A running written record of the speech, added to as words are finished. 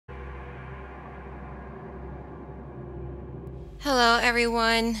Hello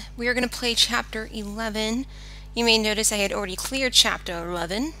everyone, we are going to play chapter 11. You may notice I had already cleared chapter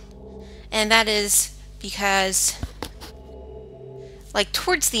 11, and that is because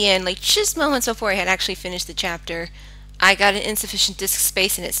towards the end, just moments before I had actually finished the chapter, I got an insufficient disk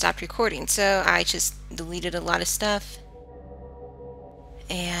space and it stopped recording, so I just deleted a lot of stuff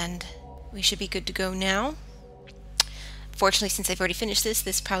and we should be good to go now. Fortunately, since I've already finished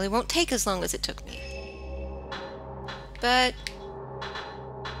this probably won't take as long as it took me. But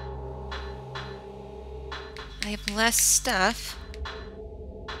I have less stuff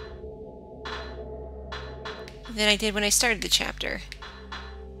than I did when I started the chapter.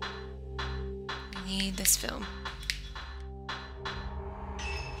 I need this film.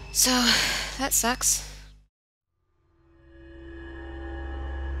 So, that sucks.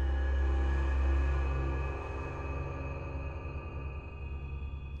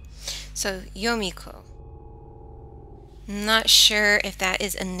 So, Yomiko. Not sure if that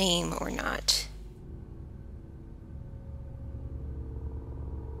is a name or not.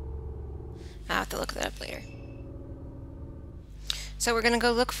 I'll have to look that up later. So we're gonna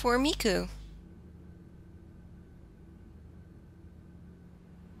go look for Miku.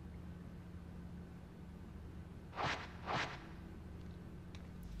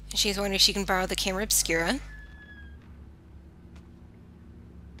 She's wondering if she can borrow the camera obscura.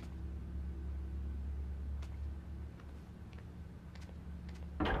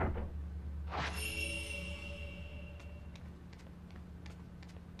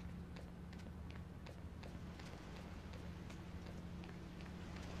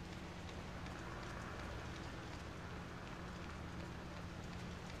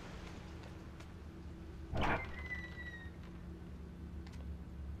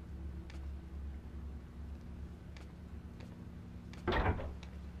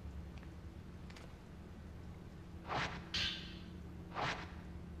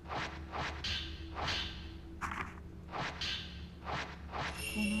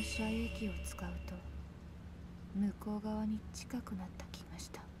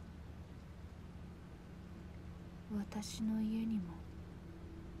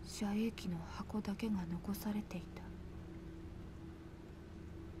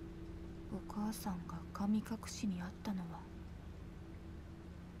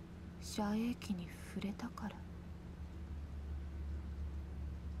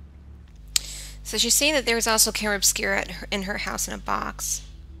 So she's saying that there was also camera obscura in her house in a box.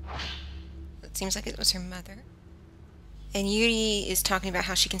 It seems like it was her mother. And Yuri is talking about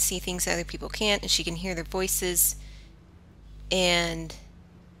how she can see things that other people can't, and she can hear their voices. And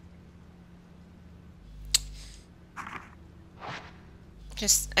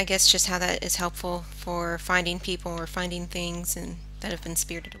I guess just how that is helpful for finding people or finding things and that have been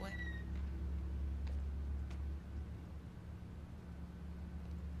spirited away.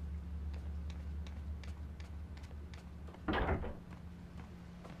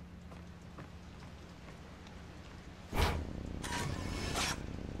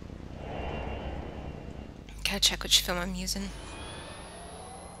 Gotta check which film I'm using.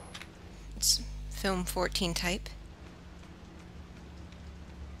 It's film 14 type.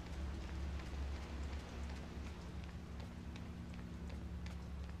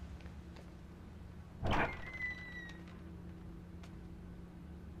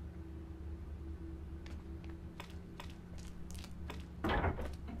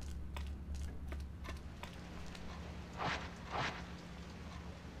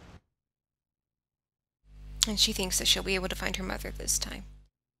 And she thinks that she'll be able to find her mother this time.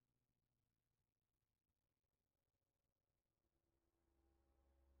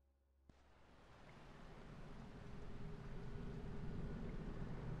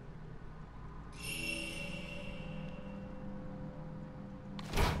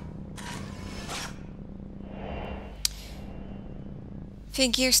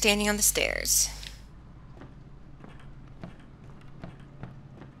 Figure standing on the stairs.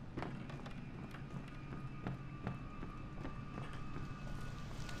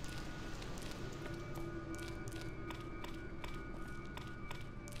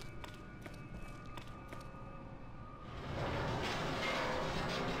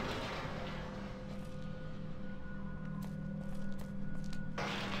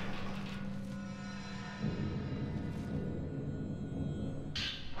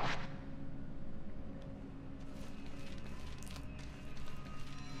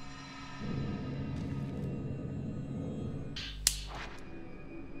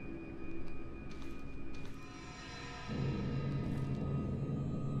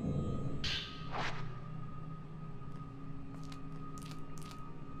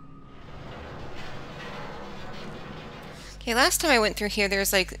 Hey, last time I went through here, there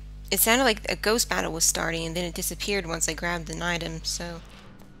was like, it sounded like a ghost battle was starting, and then it disappeared once I grabbed an item, so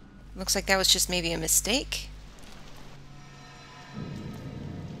looks like that was just maybe a mistake.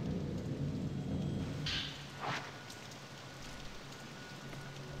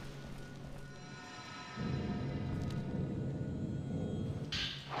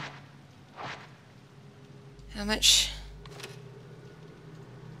 How much?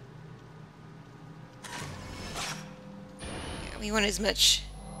 Yeah, we want as much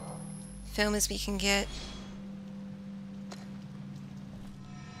film as we can get.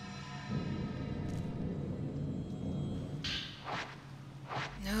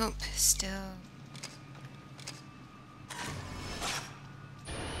 Nope, still.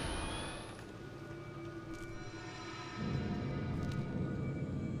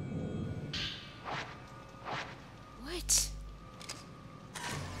 What?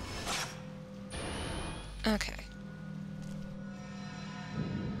 Okay.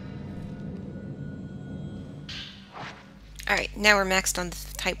 Alright, now we're maxed on the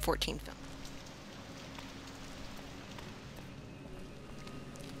Type 14 film.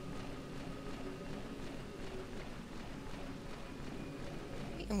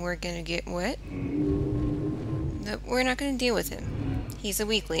 And we're gonna get what? Nope, we're not gonna deal with him. He's a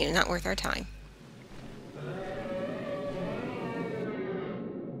weakling and not worth our time.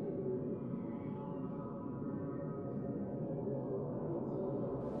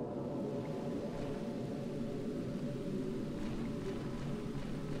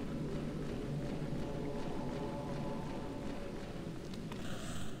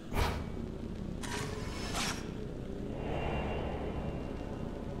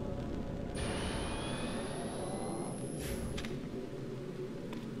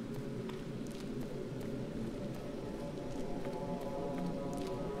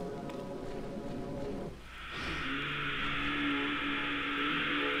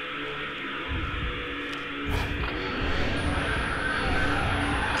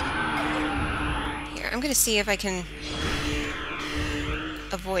 I'm gonna see if I can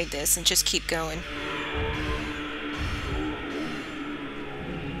avoid this and just keep going.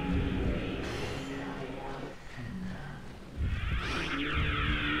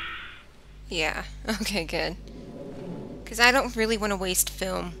 Yeah, okay, good. Because I don't really want to waste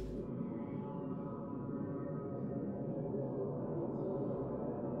film.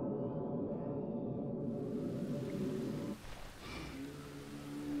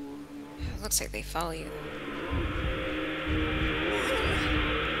 It looks like they follow you.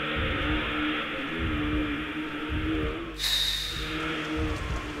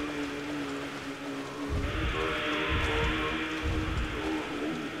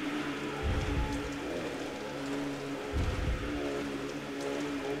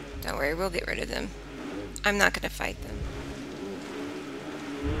 Don't worry, we'll get rid of them. I'm not gonna fight them.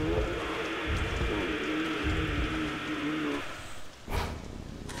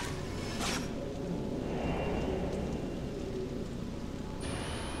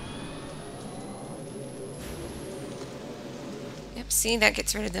 Yep, see, that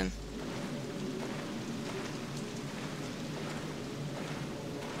gets rid of them.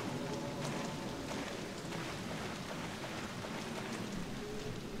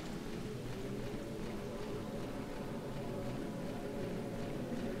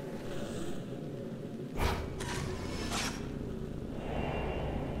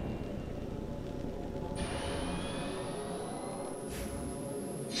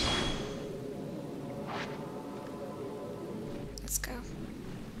 Let's go.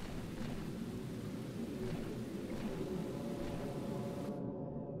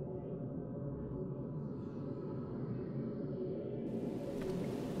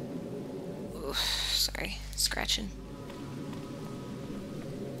 Oof, sorry, scratching.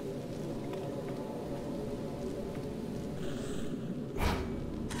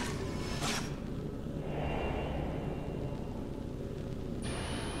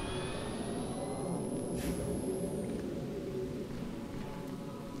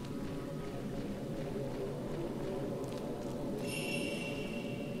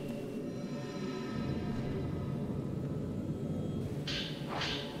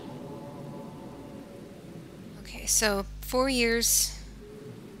 So 4 years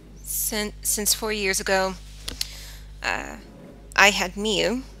since 4 years ago, I had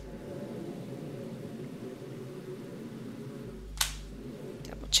Miu.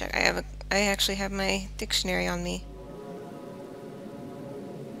 Double check. I actually have my dictionary on me.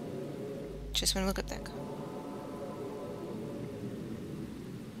 Just want to look up that.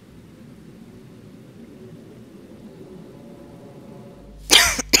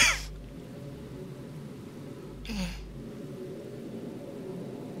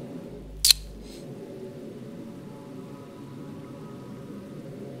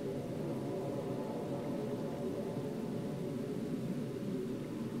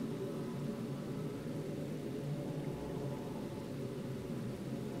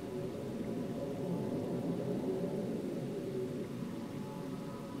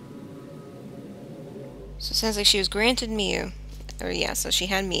 So it sounds like she was granted Miu. Or yeah, so she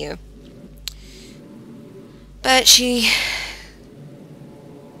had Miu. But she...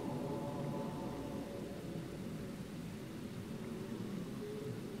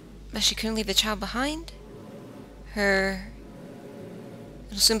 But she couldn't leave the child behind? It'll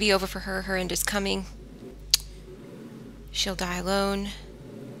soon be over for her. Her end is coming. She'll die alone.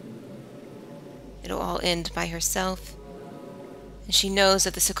 It'll all end by herself. And she knows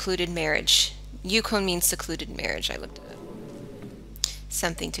of the secluded marriage. Yukon means secluded marriage. I looked it up.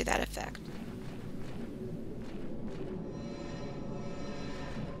 Something to that effect.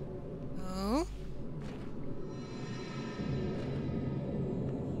 Oh.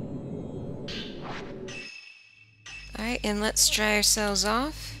 Alright, and let's dry ourselves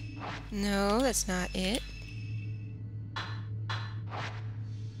off. No, that's not it.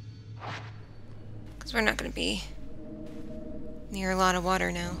 Because we're not going to be near a lot of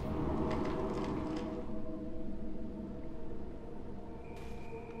water now.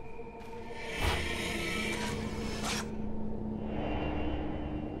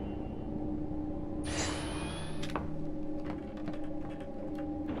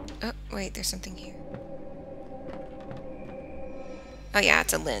 Oh, wait, there's something here. Oh yeah,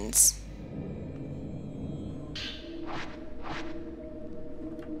 it's a lens.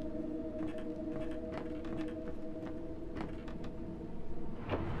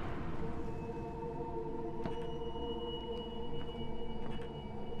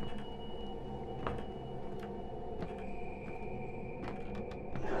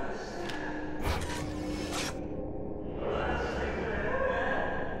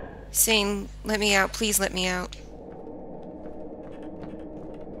 Saying, let me out, please let me out.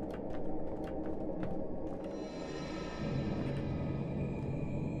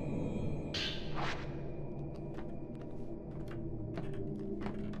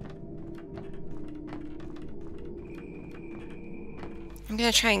 I'm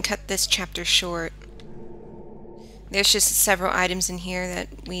gonna try and cut this chapter short. There's just several items in here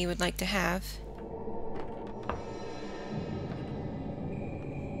that we would like to have.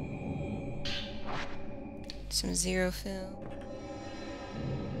 Some zero fill.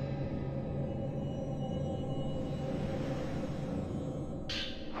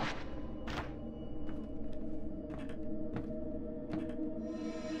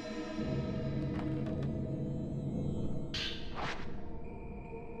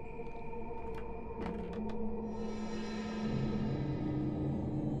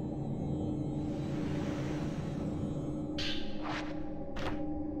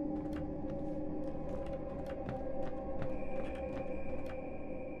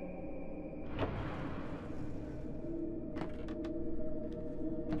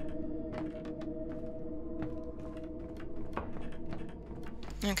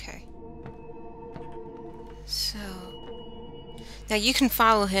 Okay. So... Now you can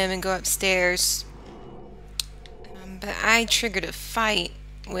follow him and go upstairs. But I triggered a fight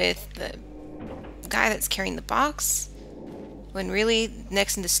with the guy that's carrying the box. When really,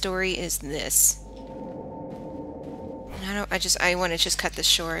 next in the story is this. And I want to just cut this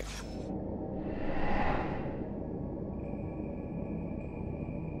short.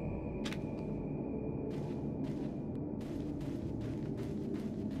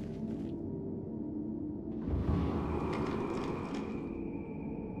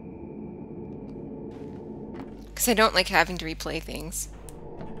 Because I don't like having to replay things.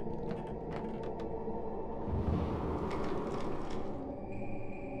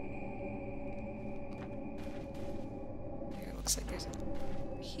 Here, it looks like there's a...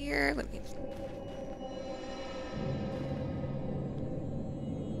 Here, let me...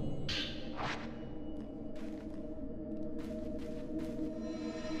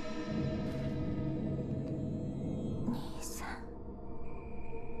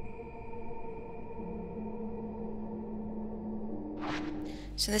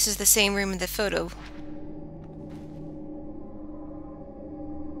 So this is the same room in the photo.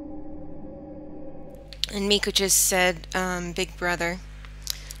 And Miku just said, Big Brother.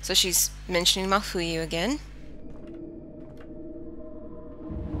 So she's mentioning Mafuyu again.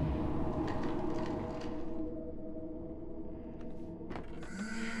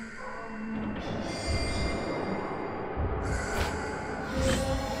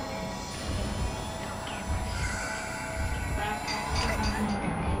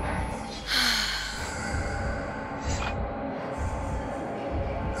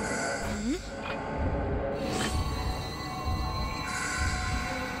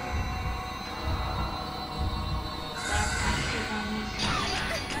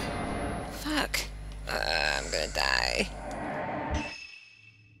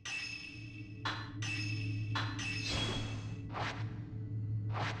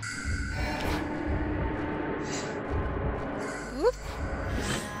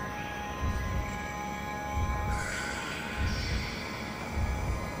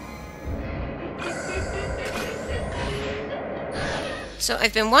 So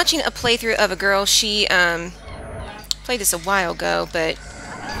I've been watching a playthrough of a girl. She played this a while ago, but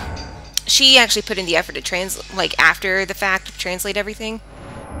she actually put in the effort to translate, like after the fact, to translate everything.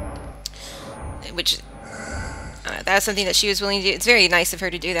 Which that's something that she was willing to do. It's very nice of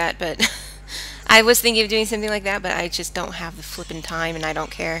her to do that, but I was thinking of doing something like that, but I just don't have the flipping time, and I don't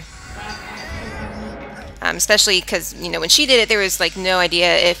care. Especially because, you know, when she did it, there was like no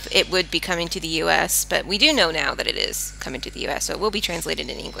idea if it would be coming to the US, but we do know now that it is coming to the US, so it will be translated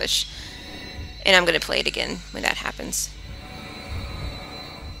in English. And I'm going to play it again when that happens.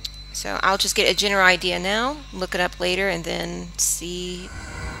 So I'll just get a general idea now, look it up later, and then see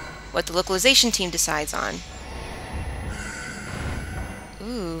what the localization team decides on.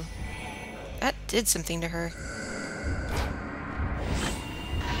 Ooh, that did something to her.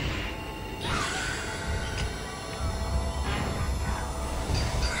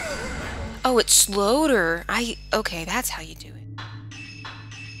 Oh, it slowed her. Okay, that's how you do it.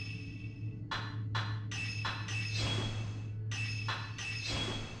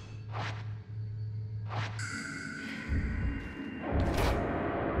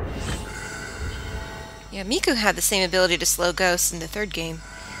 Yeah, Miku had the same ability to slow ghosts in the third game.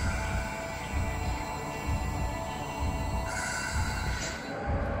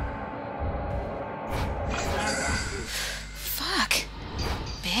 Fuck,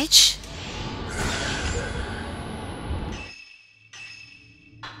 bitch.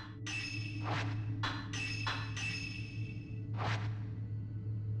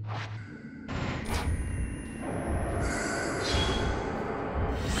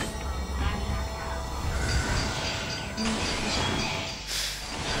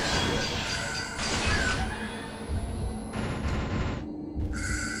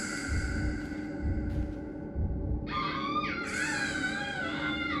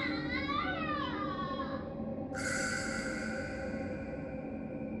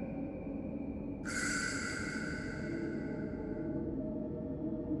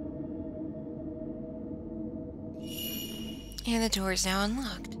 And the door is now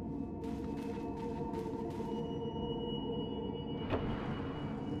unlocked.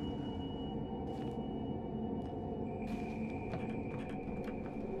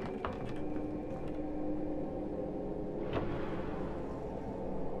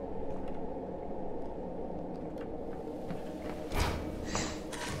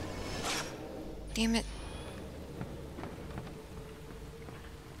 Damn it.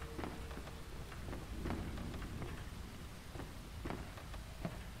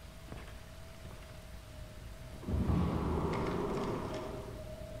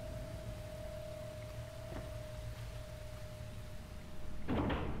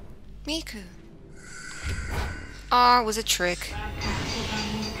 Miku. Aw, it was a trick.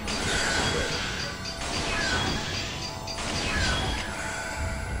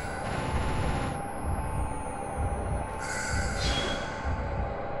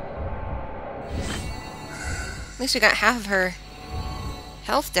 At least we got half of her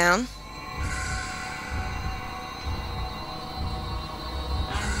health down.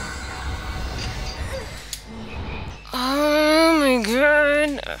 Oh my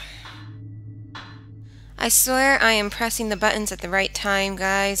god. I swear I am pressing the buttons at the right time,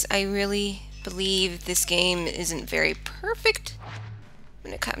 guys. I really believe this game isn't very perfect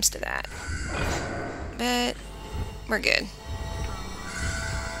when it comes to that. But we're good.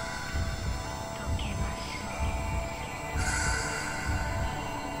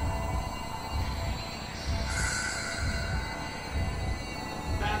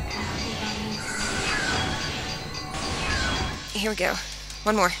 Here we go.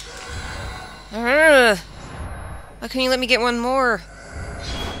 One more. Why couldn't you let me get one more?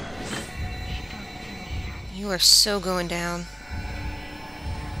 You are so going down.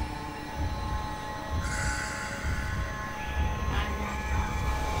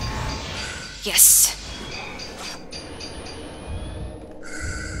 Yes!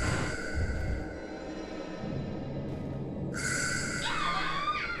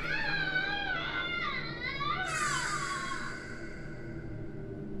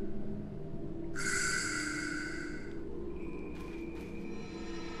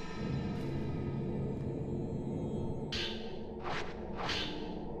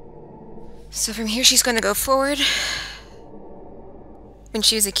 So from here she's going to go forward. When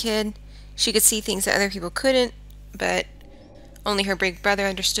she was a kid, she could see things that other people couldn't, but only her big brother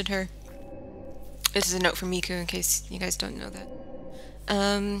understood her. This is a note from Miku in case you guys don't know that.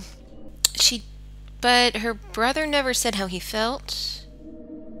 But her brother never said how he felt.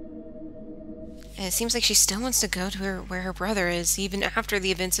 And it seems like she still wants to go to where her brother is, even after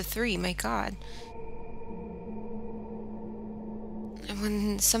the events of 3, my god.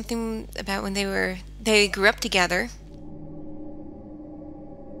 when something about when they grew up together.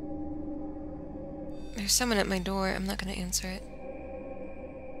 There's someone at my door. I'm not gonna answer it.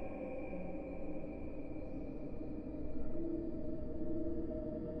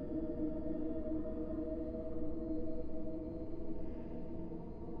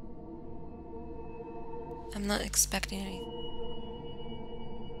 I'm not expecting any.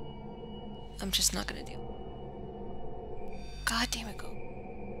 I'm just not gonna do. God damn it, go.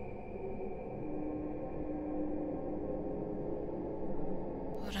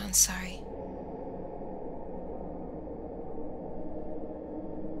 Hold on, sorry.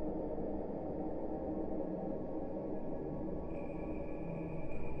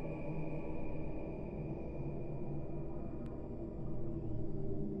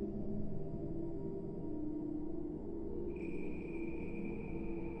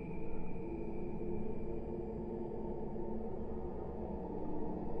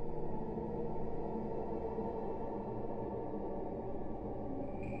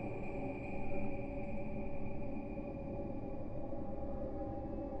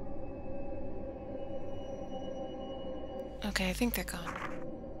 Okay, I think they're gone.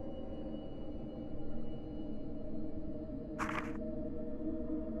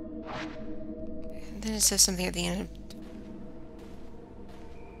 And then it says something at the end.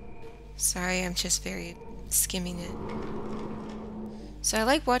 Sorry, I'm just very skimming it. So I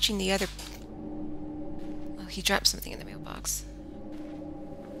like watching the other... Oh, he dropped something in the mailbox.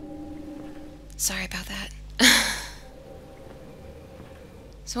 Sorry about that.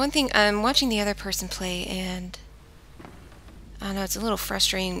 So one thing, I'm watching the other person play and... I don't know, it's a little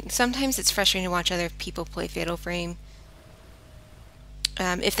frustrating. Sometimes it's frustrating to watch other people play Fatal Frame.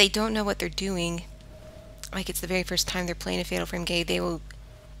 If they don't know what they're doing, like it's the very first time they're playing a Fatal Frame game, they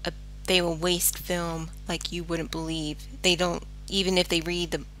will waste film like you wouldn't believe. They don't, even if they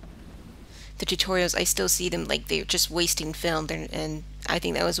read the tutorials, I still see them like they're just wasting film. And I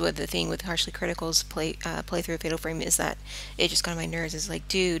think that was what the thing with Harshly Critical's playthrough of Fatal Frame is, that it just got on my nerves. It's like,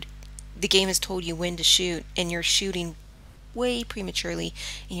 dude, the game has told you when to shoot, and you're shooting way prematurely,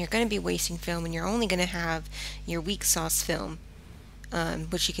 and you're going to be wasting film, and you're only going to have your weak sauce film,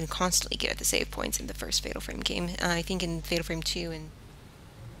 which you can constantly get at the save points in the first Fatal Frame game. I think in Fatal Frame 2 and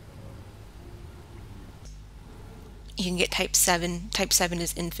you can get type 7. Type 7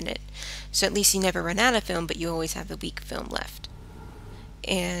 is infinite, so at least you never run out of film, but you always have the weak film left.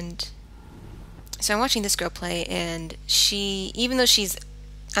 And so I'm watching this girl play, and she, even though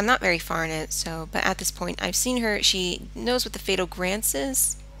I'm not very far in it, so, but at this point I've seen her, she knows what the Fatal Grants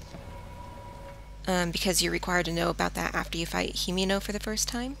is, because you're required to know about that after you fight Himino for the first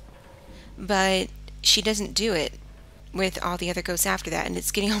time, but she doesn't do it with all the other ghosts after that, and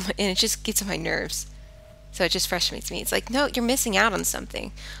it's getting on my, and it just gets on my nerves. So it just frustrates me. It's like, no, you're missing out on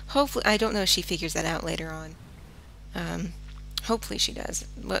something. Hopefully, I don't know if she figures that out later on. Hopefully she does,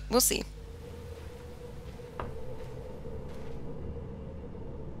 but we'll see.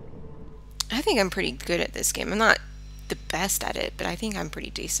 I think I'm pretty good at this game. I'm not the best at it, but I think I'm pretty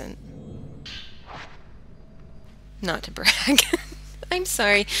decent. Not to brag. I'm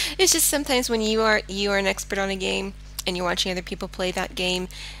sorry. It's just sometimes when you are an expert on a game and you're watching other people play that game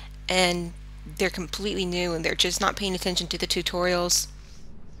and they're completely new and they're just not paying attention to the tutorials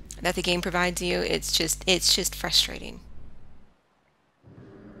that the game provides you, it's just frustrating.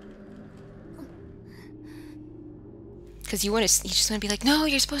 Because you just want to be like, no,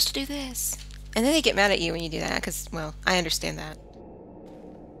 you're supposed to do this. And then they get mad at you when you do that, because, well, I understand that.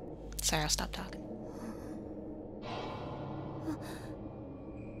 Sorry, I'll stop talking.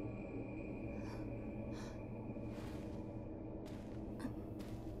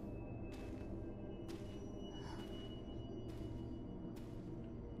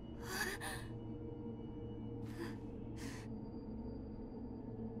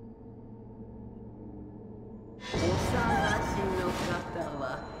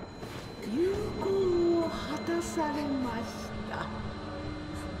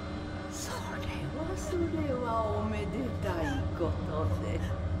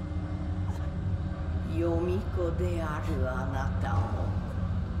 Yomiko であるあなたも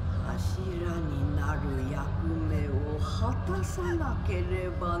柱になる役目を果たさなけれ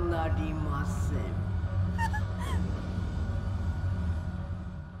ばなりません。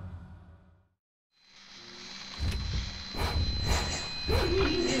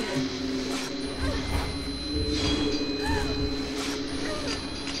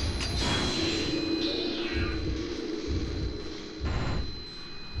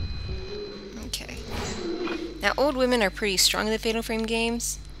Now, old women are pretty strong in the Fatal Frame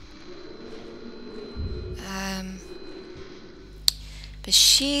games.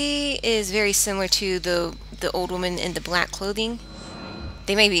 She is very similar to the old woman in the black clothing.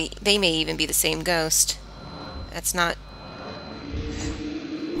 They may even be the same ghost. That's not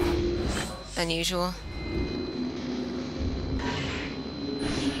unusual.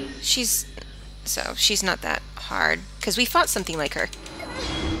 She's not that hard because we fought something like her.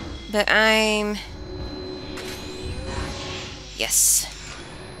 But yes.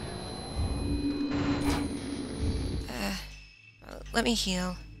 Let me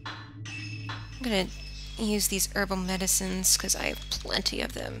heal. I'm gonna use these herbal medicines because I have plenty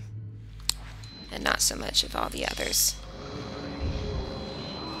of them. And not so much of all the others.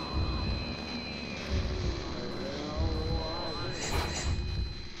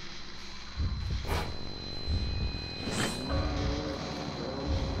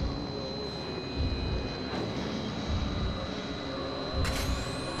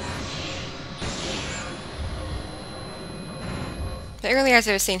 But earlier, as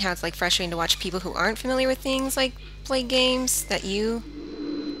I was saying, how it's like frustrating to watch people who aren't familiar with things like play games that you...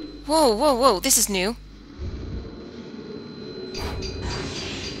 Whoa, whoa, whoa, this is new.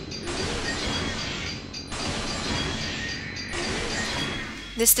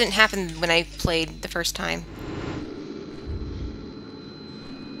 This didn't happen when I played the first time.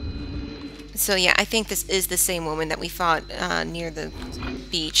 So yeah, I think this is the same woman that we fought near the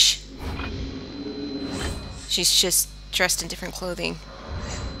beach. She's just dressed in different clothing.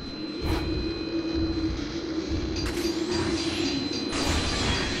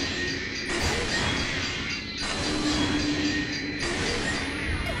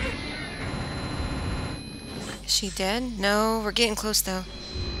 Is she dead? No, we're getting close though.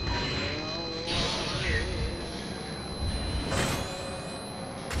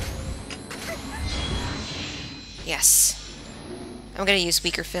 Yes. I'm gonna use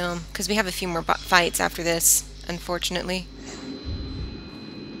weaker film, because we have a few more fights after this, unfortunately.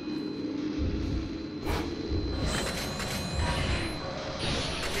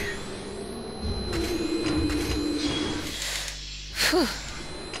 Whew.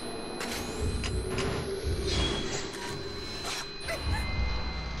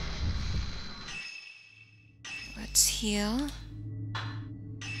 Let's heal.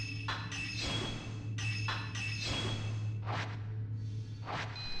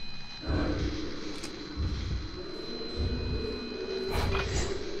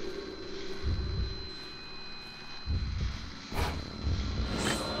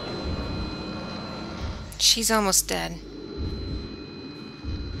 She's almost dead.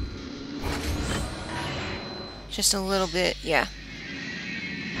 Just a little bit, yeah.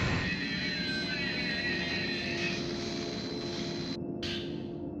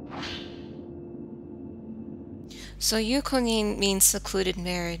 So Yukonin means secluded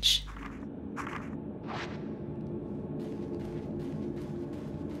marriage.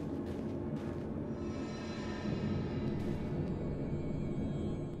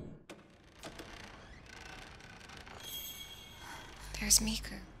 There's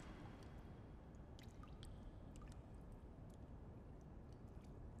Miku.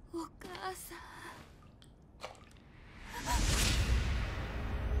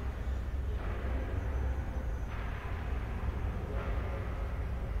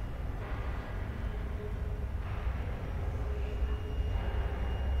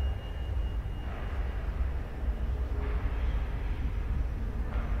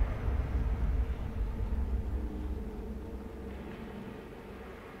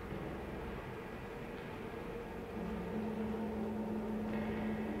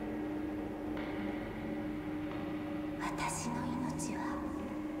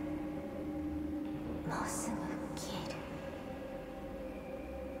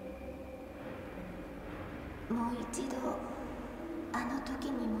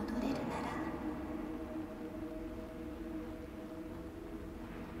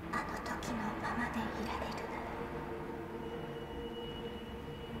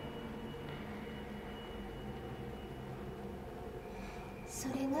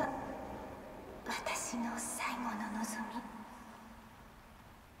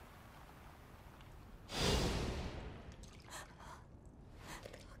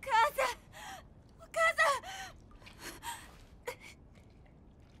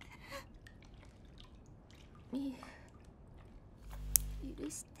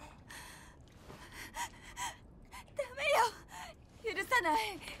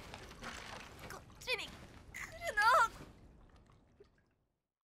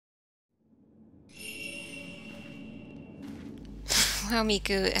 Wow,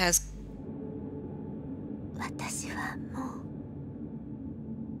 Miku has...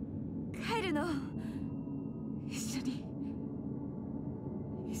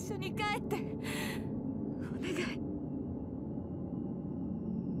 緒に帰ってお願い。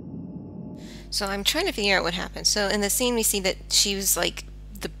 So I'm trying to figure out what happened. So in the scene we see that she was like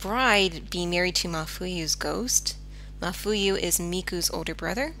the bride being married to Mafuyu's ghost. Mafuyu is Miku's older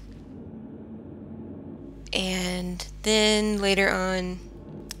brother. And then later on,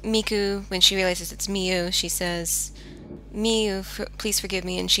 Miku, when she realizes it's Miyu, she says, Miyu, please forgive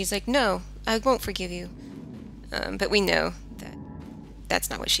me. And she's like, no, I won't forgive you. But we know that that's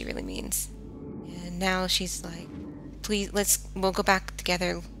not what she really means. And now she's like, please, we'll go back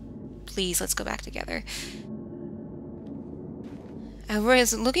together. Please, let's go back together. I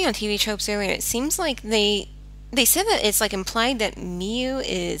was looking on TV tropes earlier, and it seems like they said that it's like implied that Miyu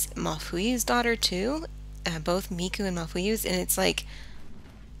is Mafuyu's daughter too. Both Miku and Mafuyu's, and it's like,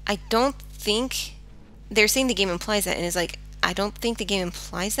 I don't think they're saying the game implies that, and it's like, I don't think the game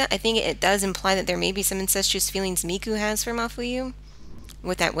implies that. I think it does imply that there may be some incestuous feelings Miku has for Mafuyu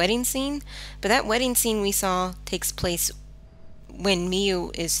with that wedding scene, but that wedding scene we saw takes place when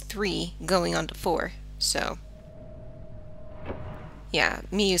Miyu is 3 going on to 4, so yeah,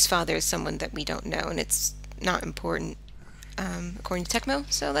 Miyu's father is someone that we don't know, and it's not important according to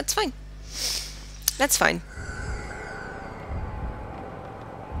Tecmo, so that's fine. That's fine.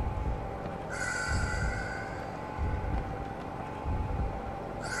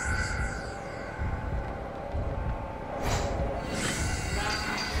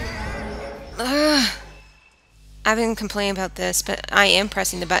 I've been complaining about this, but I am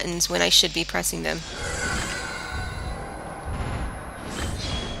pressing the buttons when I should be pressing them.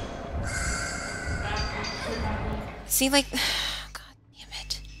 See, like, God damn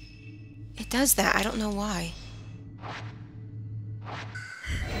it. It does that. I don't know why.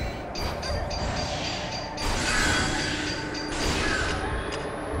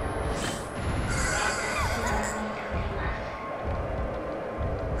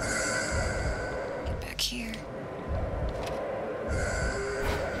 Get back here.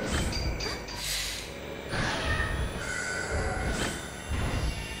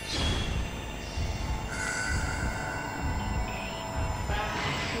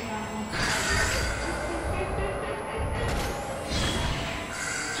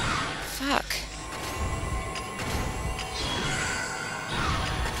 Fuck.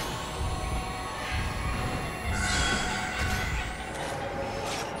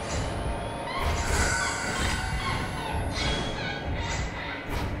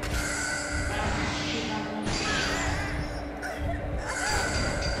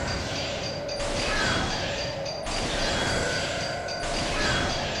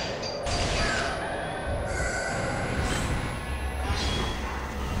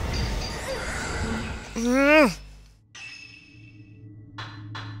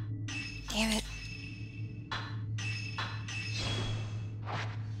 Damn it.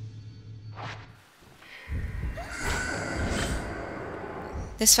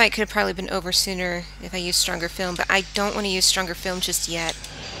 This fight could have probably been over sooner if I used stronger film, but I don't want to use stronger film just yet.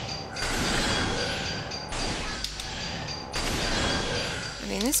 I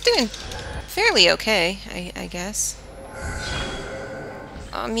mean, it's doing fairly okay, I guess.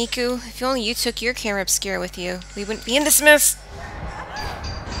 Oh, Miku, if only you took your camera obscura with you, we wouldn't be in this mess!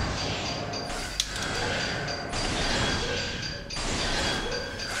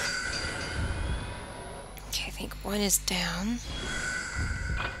 Okay, I think one is down.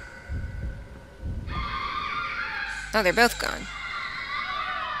 Oh, they're both gone.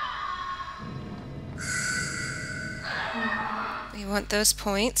 We want those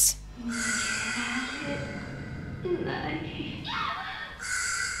points.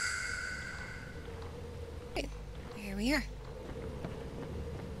 Okay, here we are.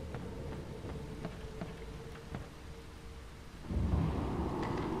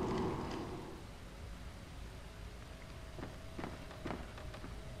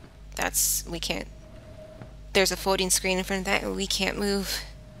 We can't. There's a floating screen in front of that, and we can't move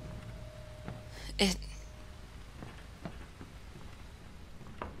it.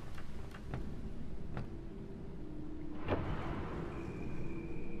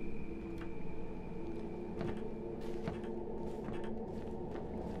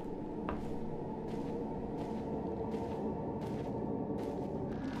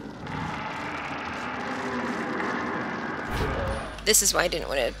 This is why I didn't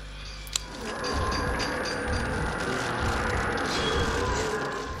want to.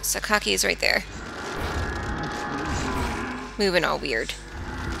 Sakaki is right there. Moving all weird.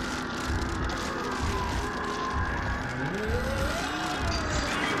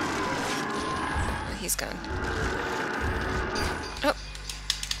 Oh, he's gone. Oh.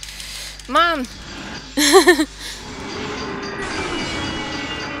 Mom!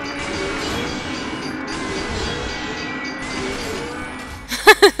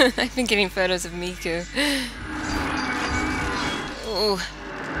 I've been getting photos of Miku. Ooh.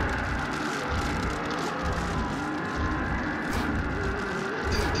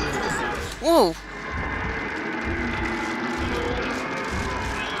 Whoa!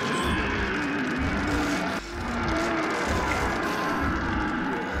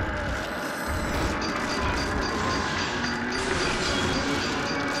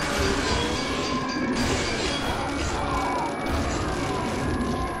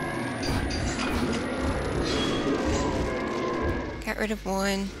 Got rid of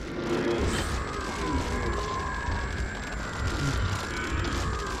one.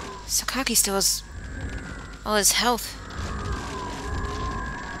 Sakaki still has all his health.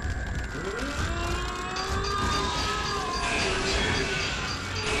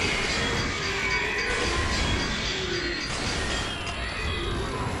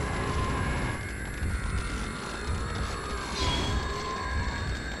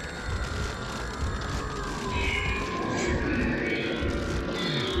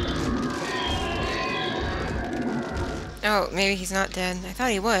 Oh, maybe he's not dead. I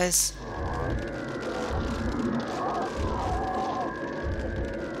thought he was.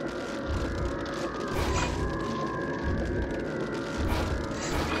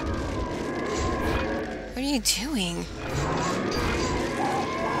 What are you doing?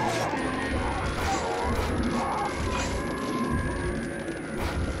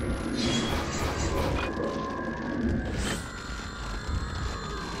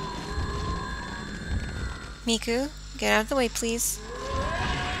 Miku, get out of the way, please.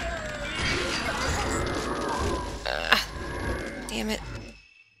 Damn it.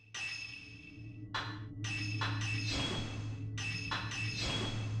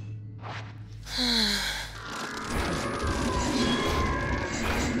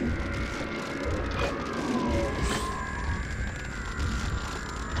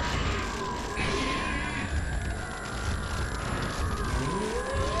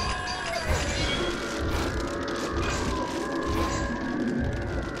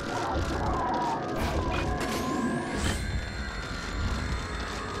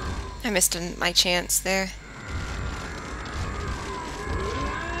 I missed my chance there.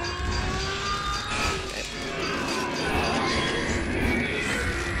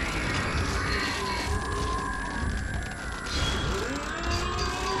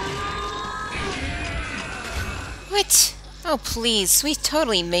 What? Oh, please. We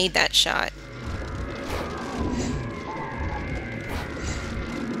totally made that shot.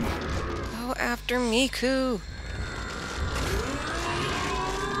 Go after Miku.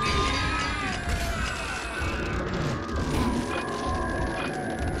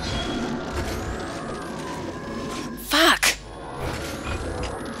 Fuck!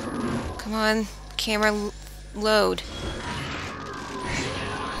 Come on, camera load.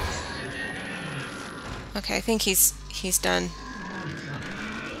 Okay, I think he's done.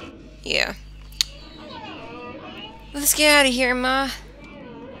 Yeah. Let's get out of here, Ma.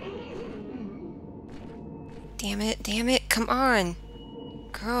 Damn it, come on.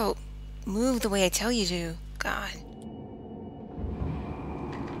 Girl, move the way I tell you to. God.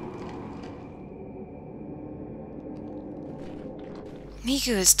 Miku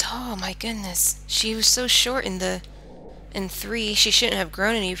is tall, my goodness. She was so short in 3. She shouldn't have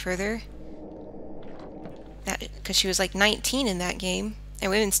grown any further. Because she was like 19 in that game.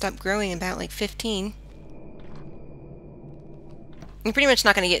 And women stopped growing about like 15. You're pretty much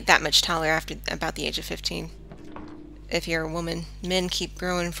not going to get that much taller after about the age of 15. If you're a woman. Men keep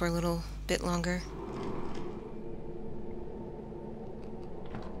growing for a little bit longer.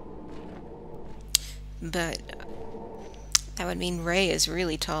 But that would mean Rei is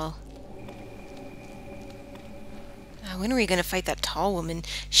really tall. When are we going to fight that tall woman?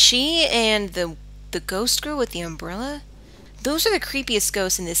 She and the ghost girl with the umbrella? Those are the creepiest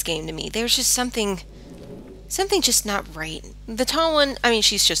ghosts in this game to me. There's just something just not right. The tall one, I mean,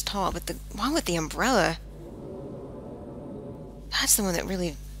 she's just tall, but the one with the umbrella, that's the one that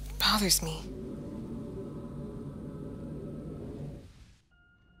really bothers me.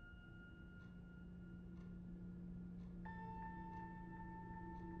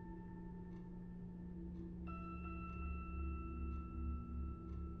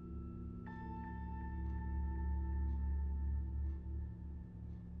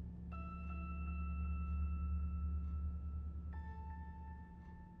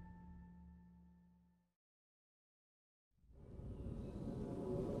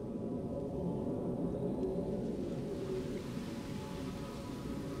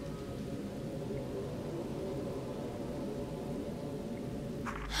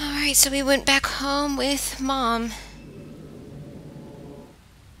 Alright, so we went back home with Mom.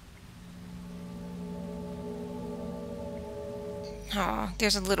 Oh,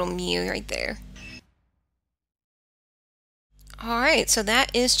 there's a little Mew right there. Alright, so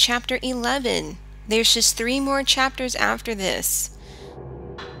that is chapter 11. There's just 3 more chapters after this.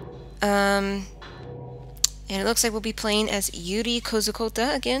 And it looks like we'll be playing as Yuri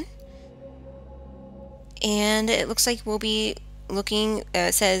Kozukota again. And it looks like we'll be looking,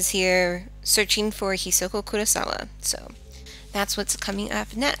 it says here, searching for Hisoko Kurosawa. So that's what's coming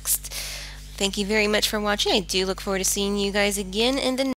up next. Thank you very much for watching. I do look forward to seeing you guys again in the